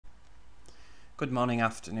Good morning,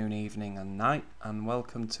 afternoon, evening and night, and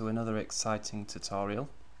welcome to another exciting tutorial.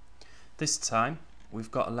 This time we've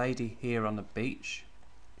got a lady here on a beach,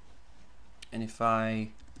 and if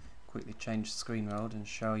I quickly change screen mode and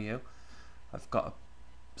show you, I've got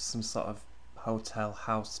some sort of hotel,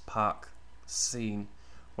 house, park scene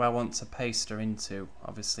where I want to paste her into,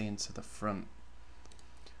 obviously into the front.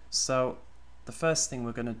 So the first thing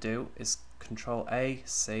we're going to do is Control A,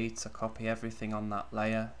 C to copy everything on that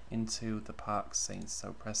layer into the park scene.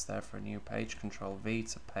 So press there for a new page, Control V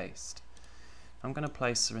to paste. I'm going to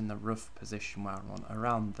place her in the rough position where I want,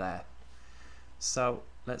 around there. So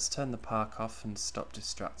let's turn the park off and stop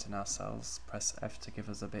distracting ourselves. Press F to give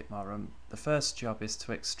us a bit more room. The first job is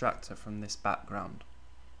to extract her from this background.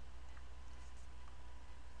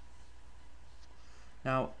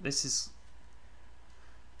 Now this is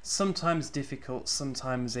sometimes difficult,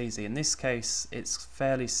 sometimes easy. In this case it's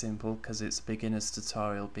fairly simple because it's a beginner's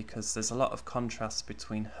tutorial, because there's a lot of contrast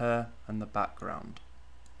between her and the background.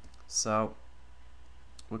 So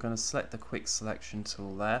we're going to select the quick selection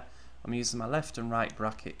tool there. I'm using my left and right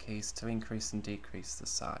bracket keys to increase and decrease the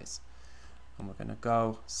size. And we're going to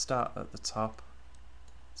go start at the top,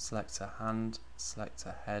 select a hand, select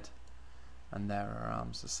a head, and there our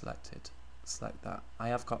arms are selected. Select that. I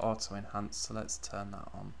have got auto enhance, so let's turn that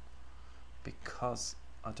on because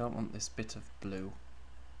I don't want this bit of blue,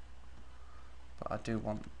 but I do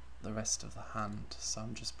want the rest of the hand, so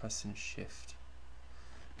I'm just pressing shift.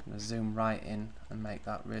 I'm going to zoom right in and make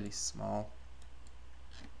that really small.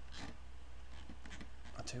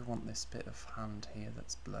 I do want this bit of hand here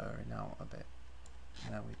that's blurring out a bit.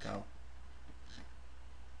 There we go.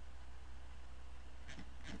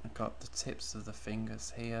 I've got the tips of the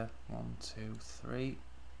fingers here, 1, 2, 3,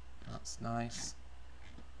 that's nice.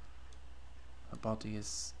 The body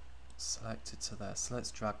is selected to there, so let's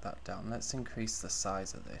drag that down. Let's increase the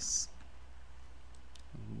size of this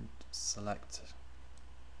and select,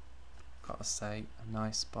 gotta say, a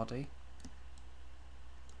nice body.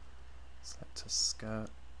 Select a skirt,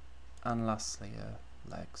 and lastly her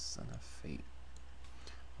legs and her feet.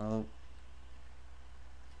 Well,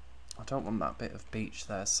 I don't want that bit of beach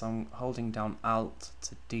there, so I'm holding down Alt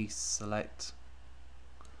to deselect,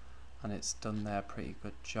 and it's done there, pretty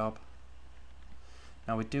good job.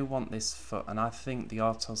 Now we do want this foot, and I think the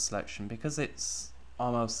auto selection, because it's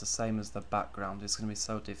almost the same as the background, is going to be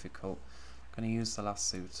so difficult. I'm going to use the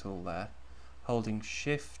lasso tool there, holding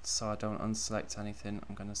shift so I don't unselect anything.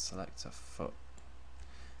 I'm going to select a foot.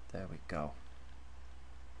 There we go.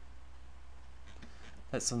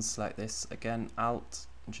 Let's unselect this again, Alt,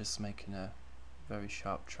 just making a very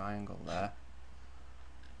sharp triangle there,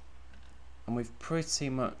 and we've pretty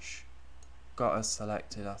much got her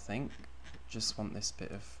selected, I think. Just want this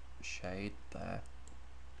bit of shade there,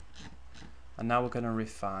 and now we're going to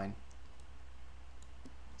refine.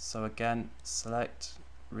 So again, select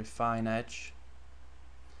refine edge,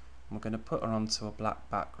 and we're going to put her onto a black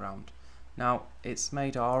background. Now it's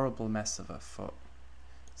made a horrible mess of her foot,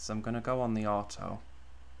 so I'm going to go on the auto,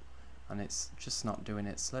 and it's just not doing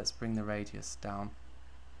it, so let's bring the radius down.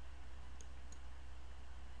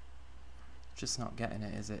 Just not getting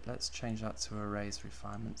it, is it? Let's change that to erase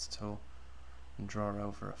refinements tool and draw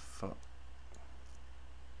over a foot,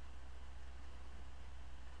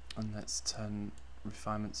 and let's turn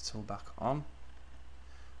refinements tool back on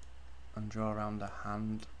and draw around a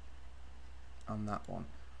hand on that one.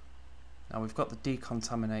 Now we've got the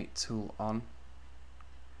decontaminate tool on.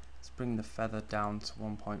 Let's bring the feather down to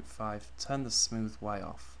 1.5, turn the smooth way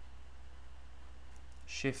off.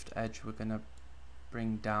 Shift edge we're going to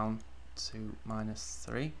bring down to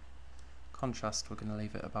 -3. Contrast we're going to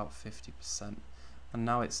leave it about 50%. And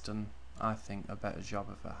now it's done, I think, a better job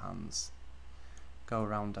of her hands. Go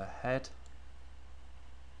around her head.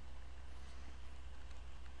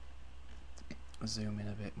 Zoom in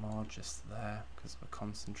a bit more just there because we're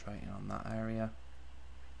concentrating on that area.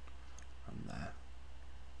 And there.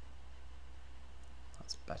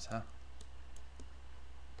 That's better.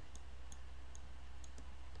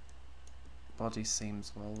 Body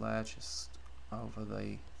seams well there, just over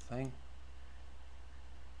the thing.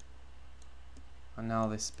 And now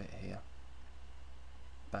this bit here.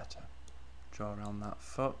 Better. Draw around that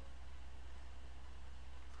foot.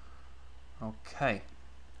 Okay.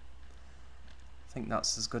 I think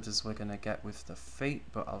that's as good as we're going to get with the feet,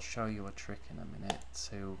 but I'll show you a trick in a minute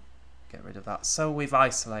to get rid of that. So we've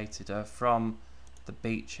isolated her from the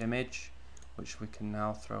beach image, which we can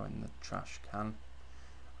now throw in the trash can,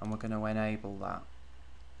 and we're going to enable that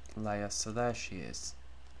layer. So there she is.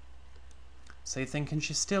 So you're thinking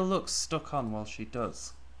she still looks stuck on? Well, she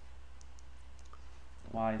does.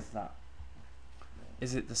 Why is that?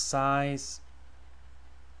 Is it the size?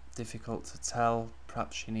 difficult to tell.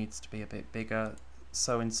 Perhaps she needs to be a bit bigger.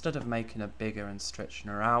 So instead of making her bigger and stretching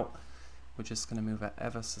her out, we're just going to move her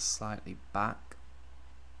ever so slightly back.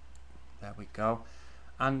 There we go.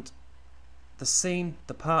 And the scene,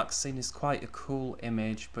 the park scene, is quite a cool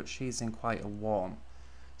image, but she's in quite a warm.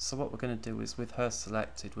 So what we're going to do is, with her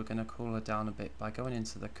selected, we're going to cool her down a bit by going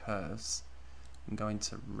into the curves and going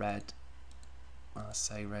to red. When I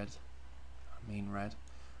say red, I mean red.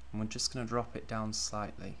 And we're just going to drop it down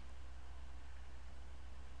slightly.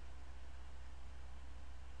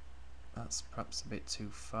 That's perhaps a bit too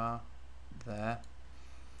far. There.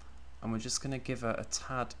 And we're just going to give her a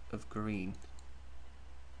tad of green.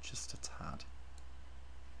 Just a tad.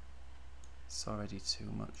 It's already too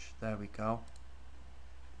much. There we go.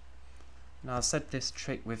 Now, I said this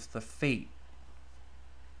trick with the feet.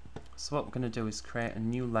 So what we're going to do is create a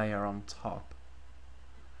new layer on top.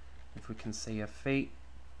 If we can see, her feet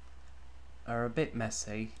are a bit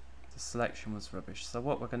messy. The selection was rubbish. So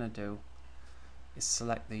what we're going to do is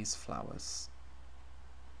select these flowers.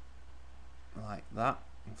 Like that.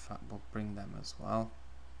 In fact, we'll bring them as well.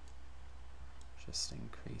 Just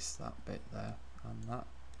increase that bit there, and that,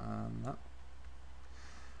 and that.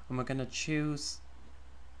 And we're going to choose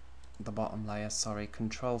the bottom layer,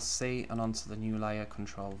 Control C, and onto the new layer,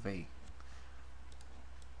 Control V.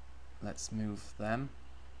 Let's move them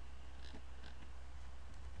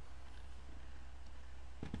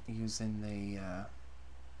using the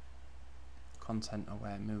Content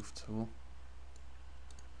Aware Move tool.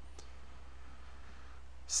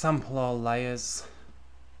 Sample all layers.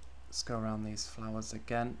 Let's go around these flowers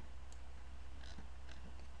again.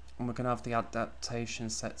 And we're going to have the adaptation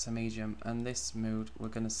set to medium, and this mode we're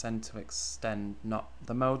going to send to extend, not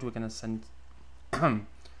the mode we're going to send.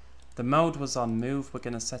 The mode was on move, we're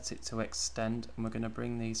going to set it to extend, and we're going to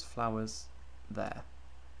bring these flowers there.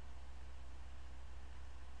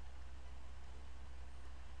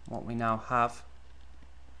 What we now have,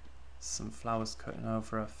 some flowers cutting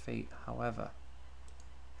over her feet. However,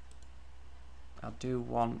 I do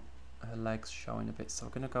want her legs showing a bit, so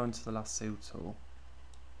we're going to go into the lasso tool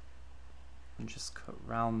and just cut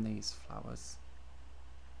round these flowers,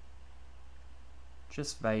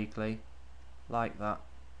 just vaguely, like that.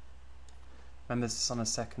 Remember, this is on a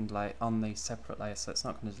second layer, on the separate layer, so it's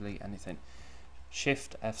not going to delete anything.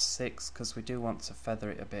 Shift F6, because we do want to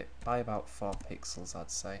feather it a bit, by about 4 pixels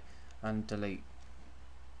I'd say, and delete.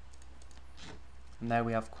 And there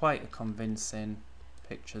we have quite a convincing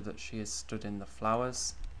picture that she is stood in the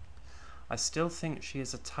flowers. I still think she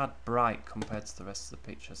is a tad bright compared to the rest of the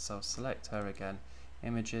picture, so select her again,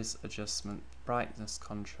 images, adjustment, brightness,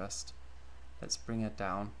 contrast. Let's bring her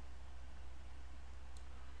down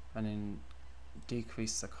and then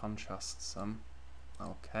decrease the contrast some.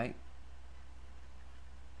 Okay.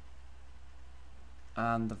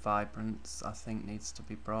 And the vibrance, I think, needs to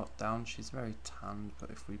be brought down. She's very tanned, but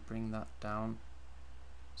if we bring that down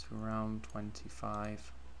to around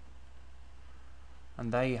 25,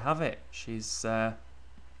 and there you have it. She's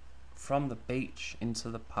from the beach into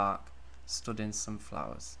the park, stood in some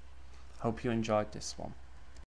flowers. Hope you enjoyed this one.